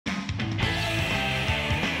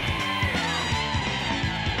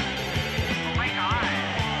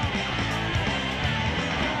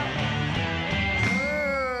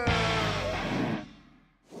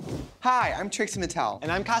Hi, I'm Trixie and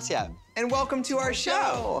And I'm Katya. And welcome to our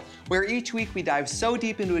show, where each week we dive so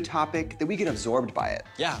deep into a topic that we get absorbed by it.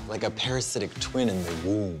 Yeah, like a parasitic twin in the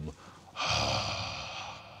womb.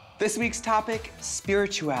 This week's topic,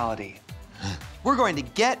 spirituality. We're going to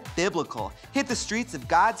get biblical, hit the streets of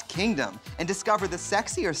God's kingdom, and discover the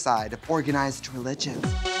sexier side of organized religion.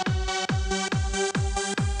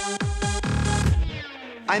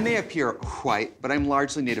 I may appear white, but I'm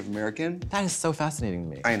largely Native American. That is so fascinating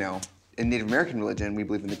to me. I know. In Native American religion, we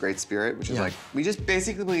believe in the Great Spirit, which is like, we just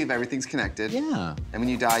basically believe everything's connected. Yeah. And when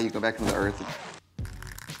you die, you go back into the earth.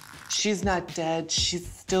 She's not dead, she's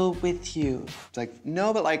still with you. It's like,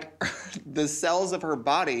 no, but like, the cells of her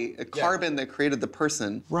body, a carbon that created the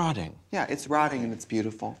person. Rotting. Yeah, it's rotting and it's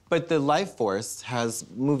beautiful. But the life force has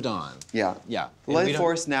moved on. Yeah. Yeah. The life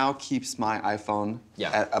force now keeps my iPhone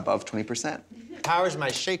at above 20%. Powers my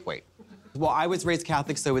shake weight. Well, I was raised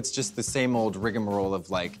Catholic, so it's just the same old rigmarole of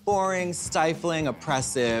like boring, stifling,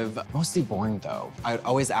 oppressive. Mostly boring, though. I'd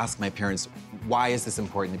always ask my parents, why is this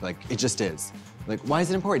important? They'd be like, it just is. Like, why is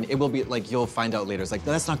it important? It will be like, you'll find out later. It's like,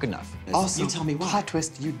 no, that's not good enough. Also, you tell me why. Plot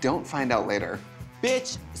twist, you don't find out later.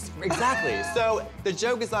 Bitch, exactly. So the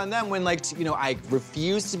joke is on them when, like, you know, I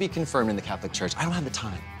refuse to be confirmed in the Catholic Church. I don't have the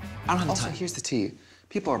time. I don't have the time. Also, here's the tea.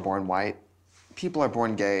 People are born white. People are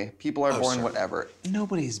born gay. People are born whatever.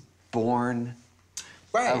 Nobody's born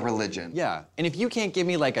a religion. Yeah, and if you can't give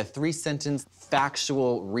me like a 3-sentence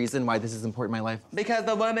factual reason why this is important in my life. Because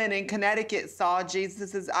the woman in Connecticut saw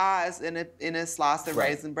Jesus' eyes in a slice of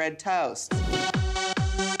raisin bread toast.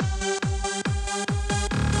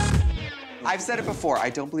 I've said it before, I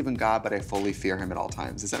don't believe in God, but I fully fear him at all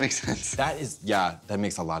times. Does that make sense? That is, yeah, that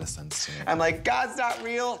makes a lot of sense to me. I'm like, God's not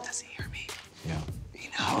real. Does he hear me? Yeah. He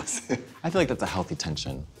knows. I feel like that's a healthy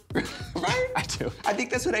tension. Right? I do. I think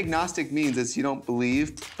that's what agnostic means, is you don't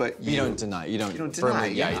believe, but you don't deny. You don't deny.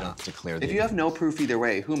 Yeah, you don't declare the... If you have no proof either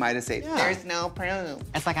way, who am I to say, there's no proof?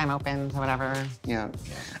 It's like I'm open to whatever. Yeah.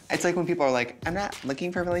 It's like when people are like, I'm not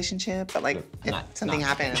looking for a relationship, but like, if something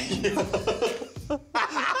happened.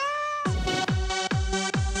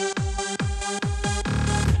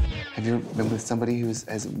 Have you been with somebody who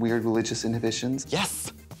has weird religious inhibitions?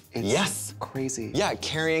 Yes. It's crazy. Yeah,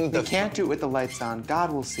 carrying the... You can't do it with the lights on.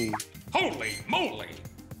 God will see. Holy moly!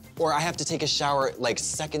 Or I have to take a shower like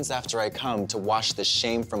seconds after I come to wash the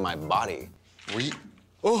shame from my body.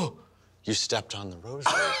 Oh, you stepped on the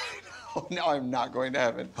rosary. Oh, no, I'm not going to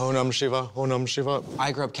heaven. Oh, Nam Shiva, oh, Nam Shiva.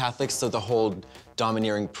 I grew up Catholic, so the whole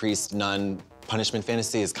domineering priest, nun punishment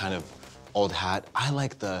fantasy is kind of old hat. I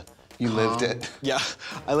like the... You lived it. Yeah,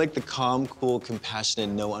 I like the calm, cool, compassionate,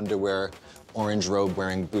 no underwear, orange robe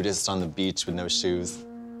wearing Buddhist on the beach with no shoes.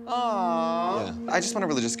 Aww. Yeah. I just want a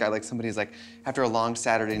religious guy, like somebody who's like, after a long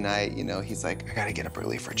Saturday night, you know, he's like, I gotta get up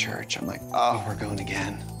early for church. I'm like, oh, we're going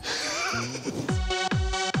again.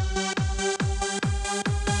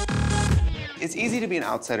 It's easy to be an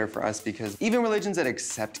outsider for us because even religions that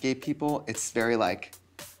accept gay people, it's very like,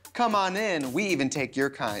 come on in, we even take your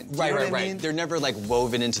kind. Right. They're never like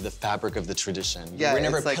woven into the fabric of the tradition. Yeah, we're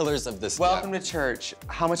never like, pillars of this. Welcome to church.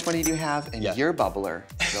 How much money do you have? And your bubbler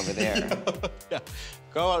is over there. Yeah.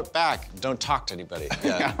 Go out back. Don't talk to anybody.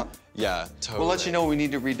 Yeah. Yeah, totally. We'll let you know when we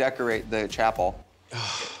need to redecorate the chapel.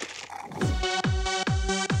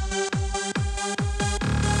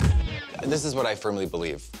 This is what I firmly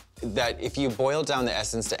believe. That if you boil down the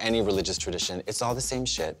essence to any religious tradition, it's all the same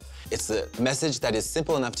shit. It's a message that is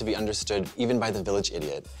simple enough to be understood even by the village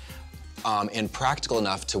idiot, and practical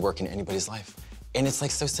enough to work in anybody's life. And it's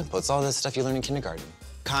like so simple. It's all the stuff you learn in kindergarten.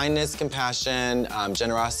 Kindness, compassion,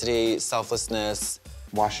 generosity, selflessness.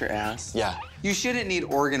 Wash your ass. Yeah. You shouldn't need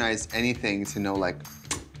organized anything to know, like,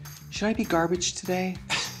 should I be garbage today?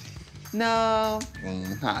 No. No,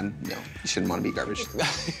 you shouldn't want to be garbage.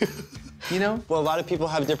 You know? Well, a lot of people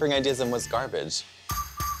have differing ideas on what's garbage.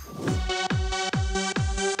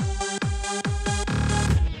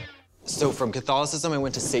 So from Catholicism, I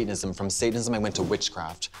went to Satanism. From Satanism, I went to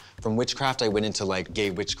witchcraft. From witchcraft, I went into like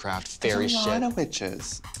gay witchcraft, fairy shit. There's a lot of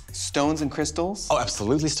witches. Stones and crystals? Oh,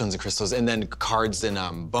 absolutely, stones and crystals. And then cards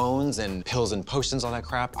and bones and pills and potions, all that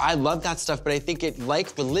crap. I love that stuff, but I think it,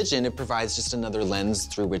 like religion, it provides just another lens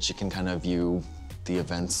through which you can kind of view the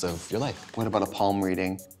events of your life. What about a palm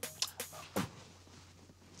reading?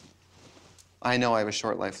 I know I have a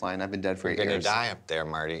short lifeline. I've been dead for 8 years. You're gonna die up there,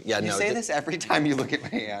 Marty. Yeah, you say this every time you look at my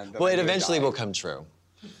hand. Well, it eventually will come true.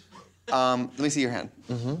 Let me see your hand.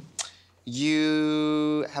 Mm-hmm.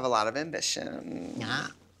 You have a lot of ambition. Yeah.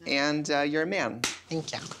 And you're a man.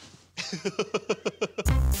 Thank you.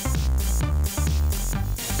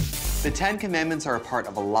 The 10 Commandments are a part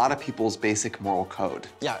of a lot of people's basic moral code.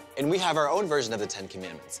 Yeah, and we have our own version of the 10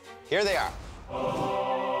 Commandments. Here they are.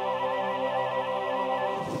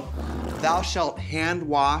 Thou shalt hand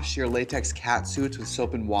wash your latex cat suits with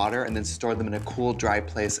soap and water and then store them in a cool, dry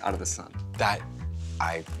place out of the sun. That,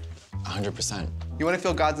 100%. You want to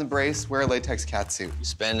feel God's embrace? Wear a latex cat suit.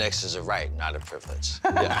 Spandex is a right, not a privilege.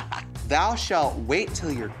 Yeah. Thou shalt wait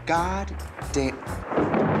till your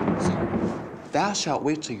Thou shalt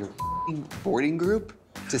wait till your boarding group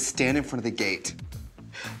to stand in front of the gate.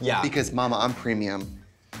 Yeah. Because, Mama, I'm premium.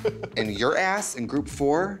 And your ass in group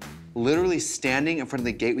 4, literally standing in front of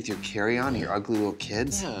the gate with your carry-on and your ugly little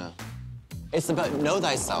kids. Yeah. It's about know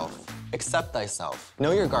thyself, accept thyself.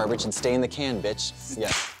 Know your garbage and stay in the can, bitch.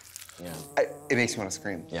 Yeah. Yeah. It makes me want to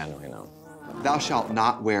scream. Yeah, no, I know. Thou shalt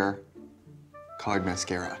not wear colored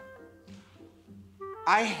mascara.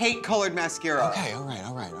 I hate colored mascara. Okay, all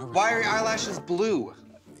right. Why are your eyelashes blue?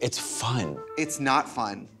 It's fun. It's not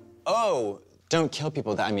fun. Oh, don't kill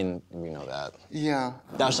people. I mean, we know that. Yeah.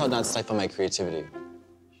 Thou shalt not stifle my creativity.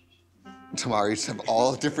 Tomorrow you just have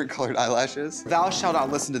all different colored eyelashes. Thou shalt not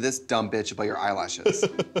listen to this dumb bitch about your eyelashes.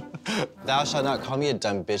 Thou shalt not call me a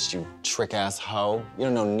dumb bitch, you trick-ass hoe. You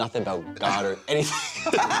don't know nothing about God or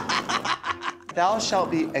anything. Thou shalt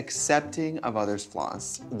be accepting of others'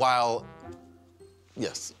 flaws.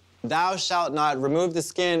 Yes. Thou shalt not remove the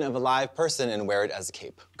skin of a live person and wear it as a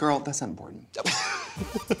cape. Girl, that's not important.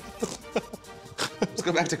 Let's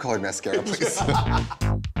go back to colored mascara, please.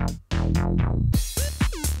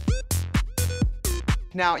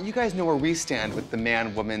 Now, you guys know where we stand with the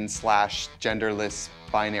man, woman, / genderless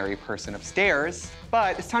binary person upstairs,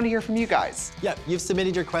 but it's time to hear from you guys. Yep, you've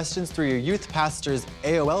submitted your questions through your youth pastor's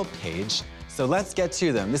AOL page, so let's get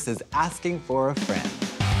to them. This is Asking for a Friend.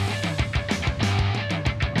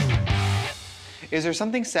 Is there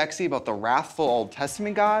something sexy about the wrathful Old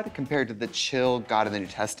Testament God compared to the chill God of the New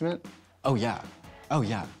Testament? Oh, yeah. Oh,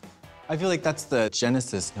 yeah. I feel like that's the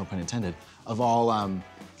genesis, no pun intended, of all,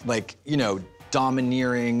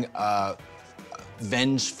 domineering,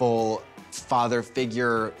 vengeful father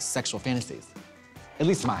figure sexual fantasies. At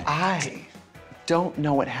least mine. I don't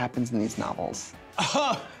know what happens in these novels.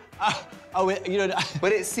 But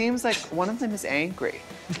it seems like one of them is angry.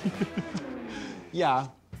 Yeah.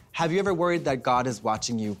 Have you ever worried that God is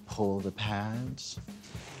watching you pull the pads?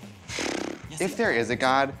 If there is a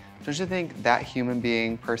God, don't you think that human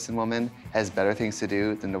being, person, woman, has better things to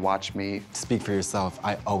do than to watch me? Speak for yourself.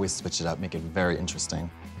 I always switch it up, make it very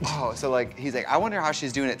interesting. Oh, so he's like, I wonder how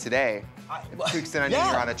she's doing it today. Tweaks it on you,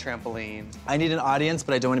 you're on a trampoline. I need an audience,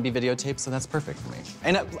 but I don't want to be videotaped, so that's perfect for me.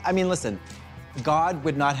 And I mean, listen, God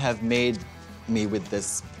would not have made me with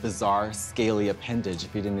this bizarre, scaly appendage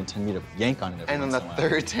if he didn't intend me to yank on it every And on the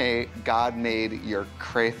third day, God made your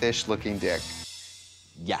crayfish-looking dick.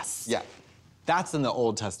 Yes. Yeah. That's in the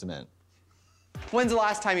Old Testament. When's the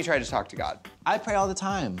last time you tried to talk to God? I pray all the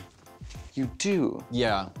time. You do?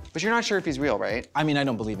 Yeah. But you're not sure if he's real, right? I mean, I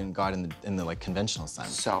don't believe in God in the conventional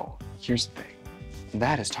sense. So, here's the thing.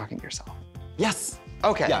 That is talking to yourself. Yes.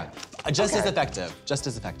 Okay. Yeah. Just as effective. Just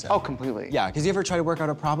as effective. Oh, completely. Yeah, because you ever try to work out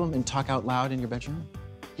a problem and talk out loud in your bedroom?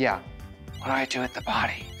 Yeah. What do I do with the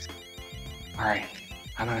body? All right,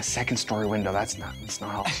 I'm on a second-story window. That's not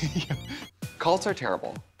helpful. Yeah. Cults are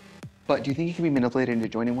terrible. But do you think you can be manipulated into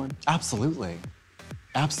joining one? Absolutely.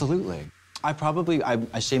 Absolutely. I'm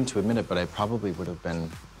ashamed to admit it, but I probably would have been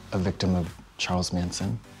a victim of Charles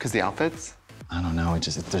Manson. Because the outfits? I don't know,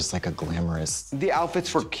 there's like a glamorous... The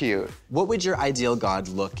outfits were cute. What would your ideal God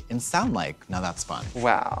look and sound like? Now that's fun.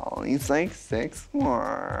 Well, he's like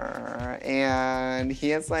 6'4", and he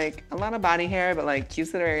has like a lot of body hair, but like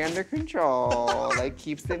keeps it very under control, like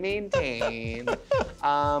keeps it maintained.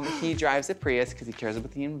 He drives a Prius because he cares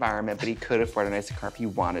about the environment, but he could afford a nicer car if he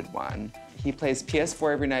wanted one. He plays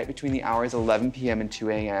PS4 every night between the hours 11 p.m. and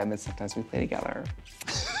 2 a.m., and sometimes we play together.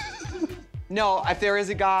 No, if there is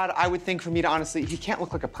a God, I would think for me to honestly, he can't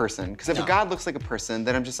look like a person. Because if a God looks like a person,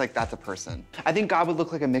 then I'm just like, that's a person. I think God would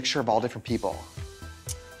look like a mixture of all different people.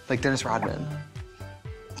 Like Dennis Rodman.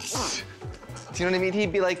 Do you know what I mean?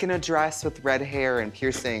 He'd be like in a dress with red hair and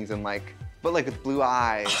piercings and but with blue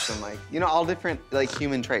eyes and all different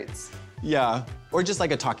human traits. Yeah, or just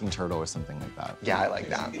like a talking turtle or something like that. Yeah, I like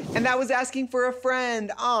that. And that was Asking for a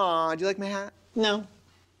Friend. Aw, do you like my hat? No.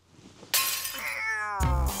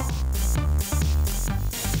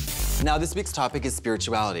 Now, this week's topic is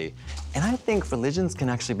spirituality. And I think religions can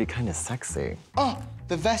actually be kind of sexy. Oh,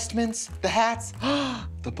 the vestments, the hats,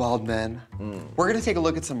 the bald men. We're gonna take a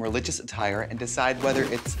look at some religious attire and decide whether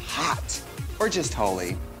it's hot or just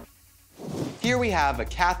holy. Here we have a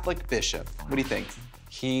Catholic bishop. What do you think?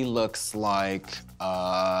 He looks like,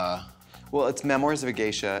 Well, it's Memoirs of a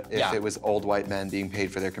Geisha if Yeah. it was old white men being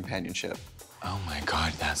paid for their companionship. oh my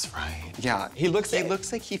God, that's right. Yeah, He looks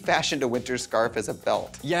like he fashioned a winter scarf as a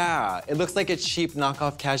belt. Yeah, it looks like a cheap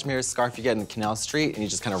knockoff cashmere scarf you get in Canal Street, and you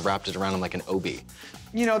just kind of wrapped it around him like an obi.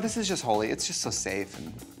 You know, this is just holy. It's just so safe.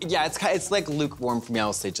 And Yeah, it's like lukewarm for me.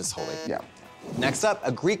 I'll say just holy. yeah. Next up,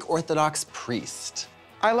 a Greek Orthodox priest.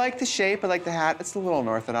 I like the shape, I like the hat. It's a little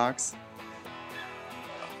unorthodox.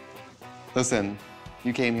 Listen,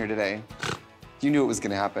 you came here today. You knew it was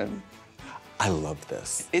gonna happen. I love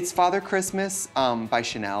this. It's Father Christmas by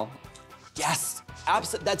Chanel. Yes,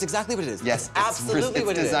 that's exactly what it is. Yes, It's absolutely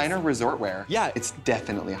what it is. designer resort wear. Yeah. It's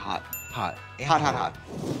definitely hot. Hot. Hot, hot, hot.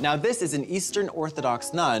 Now this is an Eastern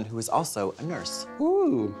Orthodox nun who is also a nurse.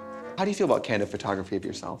 Ooh. How do you feel about candid photography of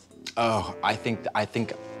yourself? Oh, I think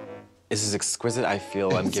this is exquisite. I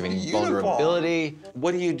feel I'm giving beautiful. vulnerability.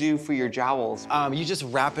 What do you do for your jowls? You just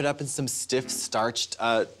wrap it up in some stiff, starched,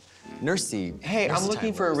 nursey. Hey, I'm nursey looking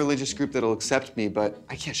type for a robes. religious group that'll accept me, but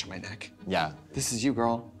I can't show my neck. Yeah, This is you,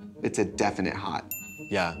 girl. It's a definite hot.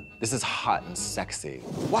 yeah. This is hot and sexy.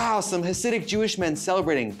 Wow, some Hasidic Jewish men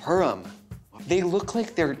celebrating Purim. They look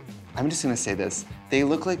like they're, I'm just gonna say this, they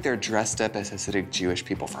look like they're dressed up as Hasidic Jewish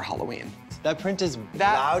people for Halloween. That print is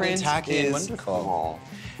That loud print and tacky and is wonderful. cool.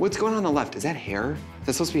 What's going on the left? Is that hair? Is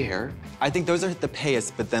that supposed to be hair? I think those are the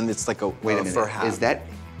payas, but then it's like a Wait a minute. fur hat. Is that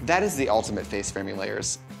is the ultimate face framing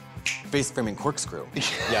layers. face framing corkscrew?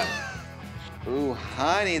 Yeah. Ooh,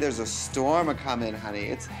 honey, there's a storm a-coming, honey.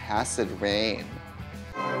 It's acid rain.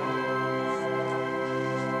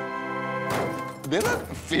 They look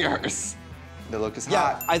fierce. The look is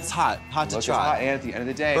Yeah, hot. it's hot. Hot to Look is hot, try. and at the end of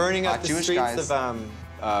the day, Burning hot up the Jewish streets guys.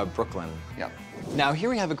 of Brooklyn. Yep. Now here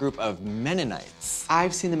we have a group of Mennonites.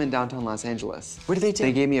 I've seen them in downtown Los Angeles. What do they do?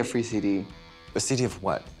 They gave me a free CD A CD of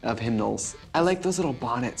what? of hymnals. I like those little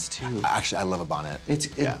bonnets too. Actually, I love a bonnet. It's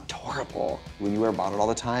Yeah. adorable. When you wear a bonnet all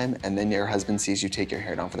the time and then your husband sees you take your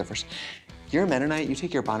hair down for the first. You're a Mennonite, you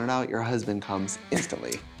take your bonnet out, your husband comes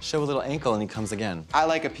instantly. Show a little ankle and he comes again. I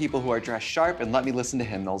like a people who are dressed sharp and let me listen to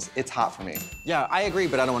hymnals. It's hot for me. Yeah, I agree,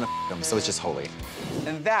 but I don't want to them, so it's just holy.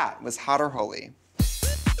 And that was Hot or Holy.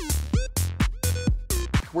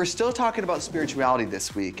 We're still talking about spirituality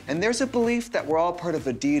this week, and there's a belief that we're all part of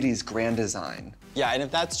a deity's grand design. Yeah, and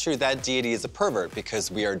if that's true, that deity is a pervert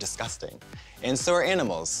because we are disgusting. And so are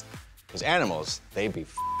animals. Because animals, they be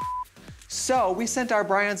So we sent our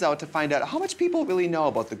Bryans out to find out how much people really know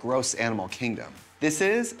about the gross animal kingdom. This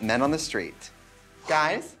is Men on the Street.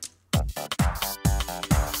 Guys?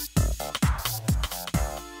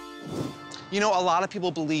 You know, a lot of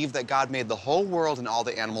people believe that God made the whole world and all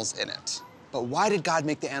the animals in it. But why did God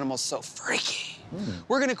make the animals so freaky?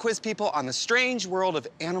 We're gonna quiz people on the strange world of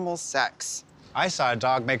animal sex. I saw a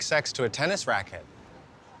dog make sex to a tennis racket.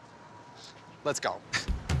 Let's go.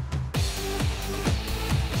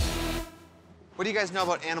 What do you guys know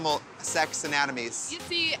about animal sex anatomies? You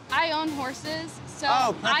see, I own horses, so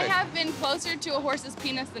Oh, I perfect. have been closer to a horse's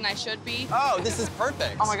penis than I should be. Oh, this is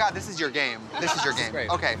perfect. Oh my God, this is your game. This is your game. Great.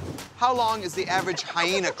 Okay, how long is the average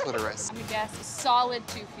hyena clitoris? I'm gonna guess a solid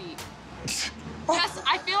 2 feet. Yes,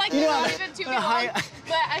 I feel like it's not even 2 feet long,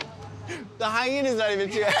 but The hyena's not even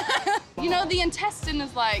too. you know, the intestine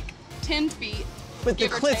is like 10 feet. But the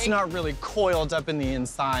give or clit's take. not really coiled up in the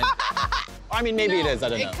inside. I mean, maybe No, it is, I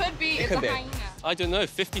don't know. It could be. It It's could a be. hyena. I don't know,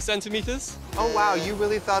 50 centimeters? Oh wow, you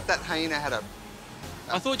really thought that hyena had a...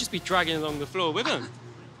 I thought I'd just be dragging along the floor with him.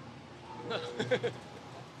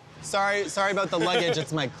 Sorry about the luggage,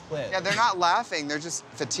 it's my clit. Yeah, they're not laughing, they're just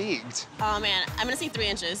fatigued. Oh man, I'm gonna say 3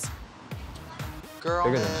 inches. Girl,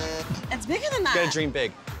 Bigger than that. It's bigger than that. Gotta dream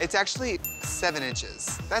big. it's actually 7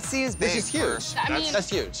 inches. That C is big. Which is huge. I mean, That's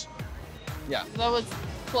huge. Yeah. that was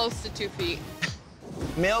close to 2 feet.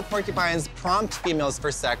 Male porcupines prompt females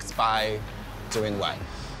for sex by doing what?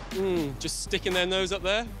 Just sticking their nose up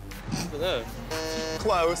there? I don't know.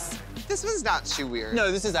 Close. This one's not too weird.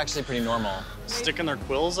 No, this is actually pretty normal. Sticking their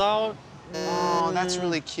quills out? Oh, that's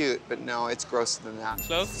really cute, but no, it's grosser than that.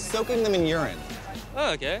 Close? Soaking them in urine.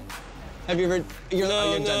 Oh, okay. Have you ever you've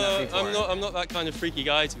No, done that before? I'm not that kind of freaky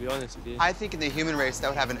guy, to be honest with you. I think in the human race, that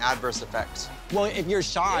would have an adverse effect. Well, if you're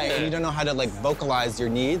shy and Yeah. you don't know how to like vocalize your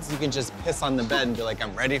needs, you can just piss on the bed and be like,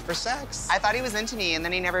 I'm ready for sex. I thought he was into me, and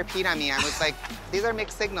then he never peed on me. I was like, these are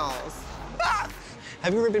mixed signals.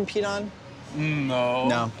 Have you ever been peed on? No.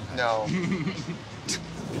 No. No.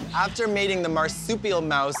 After mating, the marsupial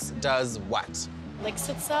mouse does what? Licks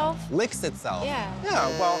itself. Licks itself. Yeah. Yeah,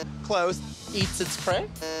 well, close. Eats its prey?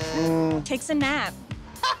 Takes a nap.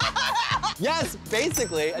 Yes,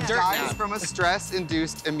 basically, a dirt Dies nap. from a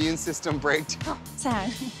stress-induced immune system breakdown. Sad.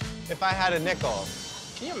 If I had a nickel,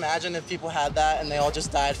 Can you imagine if people had that and they all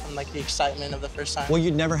just died from like the excitement of the first time? Well,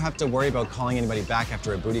 you'd never have to worry about calling anybody back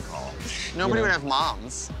after a booty call. Nobody would have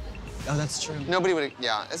moms. Oh, that's true. Nobody would,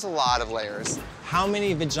 yeah, it's a lot of layers. How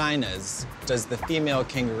many vaginas does the female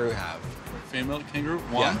kangaroo have? Female kangaroo?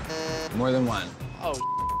 One? Yeah, more than one. Oh,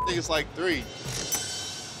 I think it's like 3.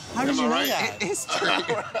 How did you know that? It is 3.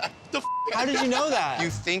 How did you know that?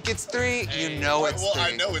 You think it's 3, you know it's 3.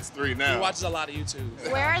 Well, I know it's 3 now. He watches a lot of YouTube.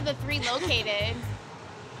 Where are the 3 located?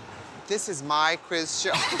 This is my quiz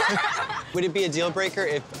show. Would it be a deal breaker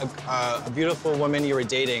if a beautiful woman you were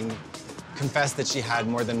dating confessed that she had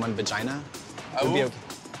more than one vagina? I Would be will, okay.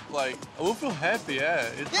 like, I will feel happy, yeah.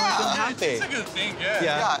 It's, happy. It's a good thing, yeah.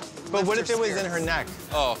 Yeah. But what lift if it your was in her spirits. neck?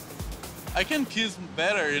 Oh, I can kiss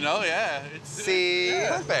better, you know? Yeah. See?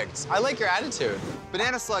 Yeah. Perfect. I like your attitude.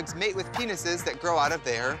 Banana slugs mate with penises that grow out of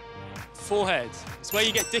their... Forehead. It's where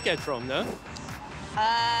you get dickhead from, no?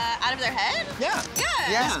 Out of their head? Yeah. Yeah.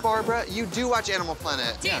 Yes, Barbara, you do watch Animal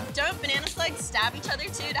Planet. Dude, don't banana slugs stab each other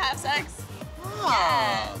too to have sex? Oh.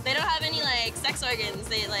 Yeah. They don't have any like sex organs.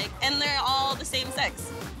 They like, and they're all the same sex.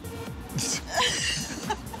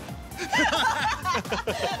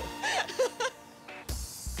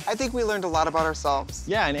 I think we learned a lot about ourselves.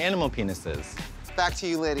 Yeah, and animal penises. Back to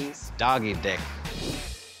you, ladies. Doggy dick.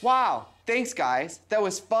 Wow, thanks, guys. That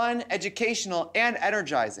was fun, educational, and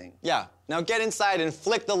energizing. Yeah. Now get inside and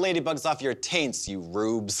flick the ladybugs off your taints, you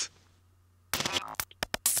rubes.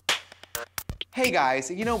 Hey, guys,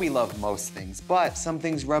 you know we love most things, but some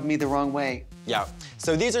things rub me the wrong way. Yeah.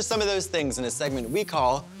 So these are some of those things in a segment we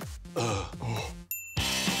call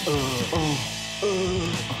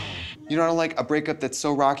You know, I don't like a breakup that's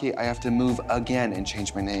so rocky, I have to move again and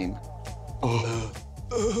change my name.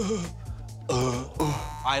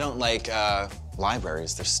 I don't like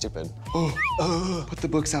libraries. They're stupid. Put the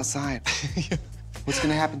books outside. What's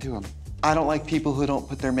gonna happen to them? I don't like people who don't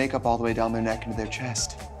put their makeup all the way down their neck into their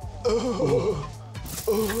chest.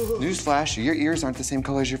 Newsflash, your ears aren't the same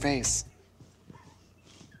color as your face.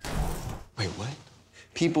 Wait, what?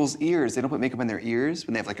 People's ears, they don't put makeup on their ears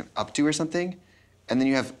when they have like an updo or something. And then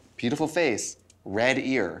you have beautiful face, red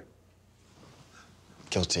ear.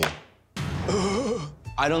 Guilty.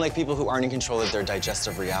 I don't like people who aren't in control of their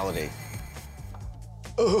digestive reality.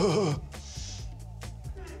 Oh.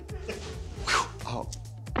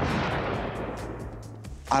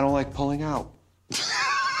 I don't like pulling out.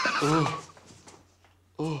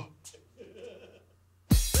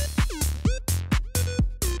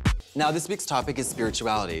 Now, this week's topic is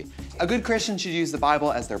spirituality. A good Christian should use the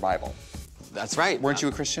Bible as their Bible. That's right. Weren't you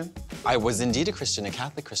a Christian? I was indeed a Christian, a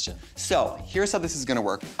Catholic Christian. So, here's how this is gonna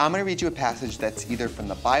work. I'm gonna read you a passage that's either from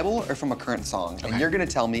the Bible or from a current song. Okay. And you're gonna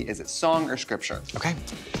tell me, is it song or scripture? Okay.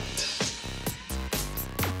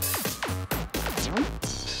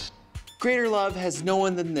 Greater love has no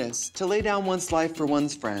one than this, to lay down one's life for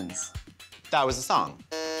one's friends. That was a song.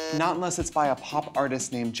 Not unless it's by a pop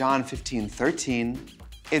artist named John 15:13.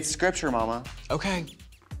 It's scripture, mama. Okay.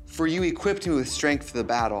 For you equipped me with strength for the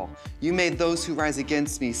battle. You made those who rise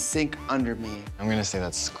against me sink under me. I'm gonna say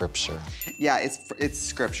that's scripture. Yeah, it's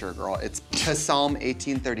scripture, girl. It's Psalm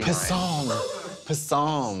 18:39. Psalm.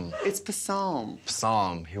 It's Psalm.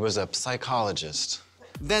 Psalm. He was a psychologist.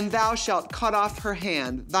 Then thou shalt cut off her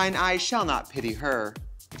hand, thine eye shall not pity her.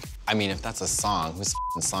 I mean, if that's a song, whose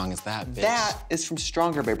song is that, bitch? That is from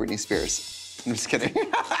Stronger by Britney Spears. I'm just kidding.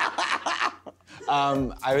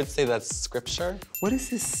 I would say that's scripture. What is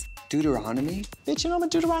this, Deuteronomy? Bitch, you know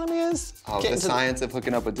what Deuteronomy is? Oh, Get the into science of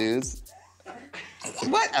hooking up with dudes?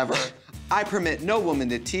 Whatever. I permit no woman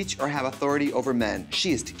to teach or have authority over men.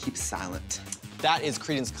 She is to keep silent. That is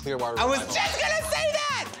Creedence Clearwater I was Revival. just gonna say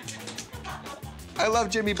that! I love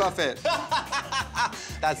Jimmy Buffett.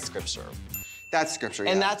 That's scripture. That's scripture,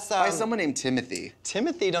 And yeah. that's, by someone named Timothy.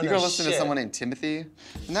 Timothy don't You know go listen shit. to someone named Timothy,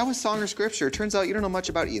 and that was song or scripture. Turns out you don't know much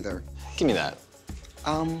about either. Give me that.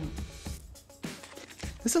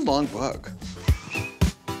 This is a long book.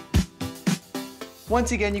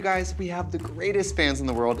 Once again, you guys, we have the greatest fans in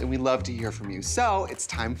the world, and we love to hear from you. So it's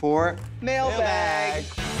time for Mailbag.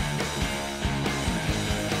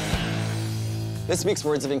 This week's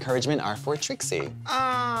words of encouragement are for Trixie.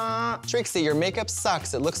 Trixie, your makeup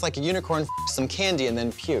sucks. It looks like a unicorn f***ed some candy and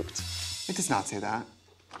then puked. It does not say that.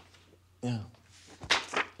 Yeah.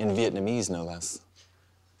 In Vietnamese, no less.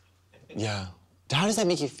 Yeah. How does that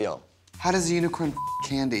make you feel? How does a unicorn f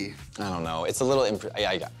candy? I don't know. It's a little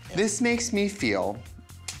yeah. This makes me feel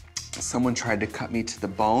someone tried to cut me to the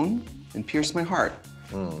bone and pierce my heart.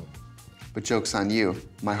 But joke's on you.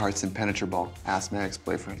 My heart's impenetrable. Ask my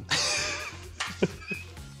ex-boyfriend.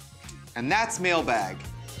 And that's Mailbag.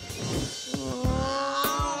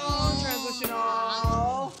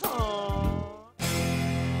 Transitional.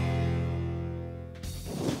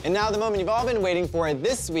 And now the moment you've all been waiting for.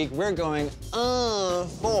 This week, we're going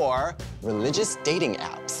for religious dating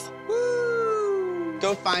apps. Woo!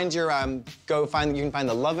 Go find your, you can find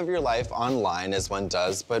the love of your life online, as one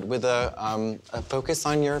does, but with a focus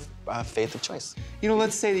on your faith of choice. You know,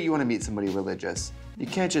 let's say that you want to meet somebody religious. You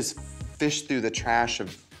can't just fish through the trash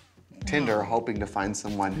of Tinder hoping to find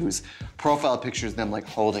someone whose profile picture is them like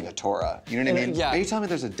holding a Torah. You know what I mean? Yeah. Are you telling me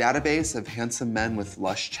there's a database of handsome men with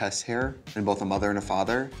lush chest hair and both a mother and a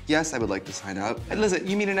father? Yes, I would like to sign up. And listen,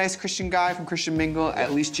 you meet a nice Christian guy from Christian Mingle,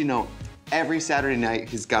 at least you know every Saturday night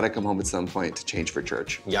he's got to come home at some point to change for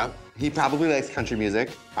church. Yep. He probably likes country music.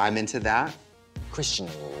 I'm into that. Christian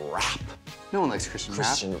rap. No one likes Christian rap.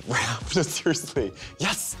 Christian rap. Seriously.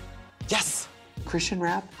 Yes. Yes. Christian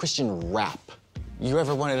rap? Christian rap. You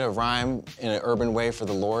ever wanted to rhyme in an urban way for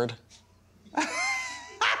the Lord?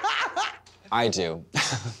 I do.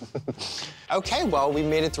 Okay, well, we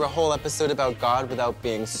made it through a whole episode about God without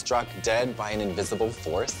being struck dead by an invisible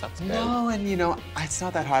force. That's good. No, and you know, it's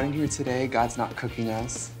not that hot in here today. God's not cooking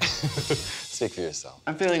us. Speak for yourself.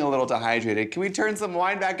 I'm feeling a little dehydrated. Can we turn some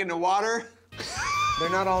wine back into water?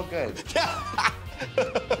 They're not all good.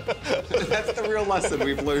 That's the real lesson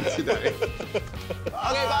we've learned today.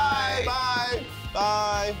 Okay, bye. Bye.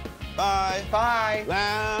 Bye. Bye. Bye.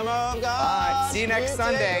 Lamb of God. Bye. See you next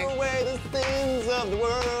Sunday. Take away the sins of the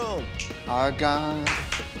world. Our God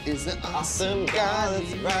is an Awesome God,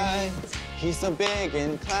 that's right. He's so big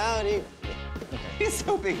and cloudy. He's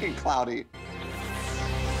so big and cloudy.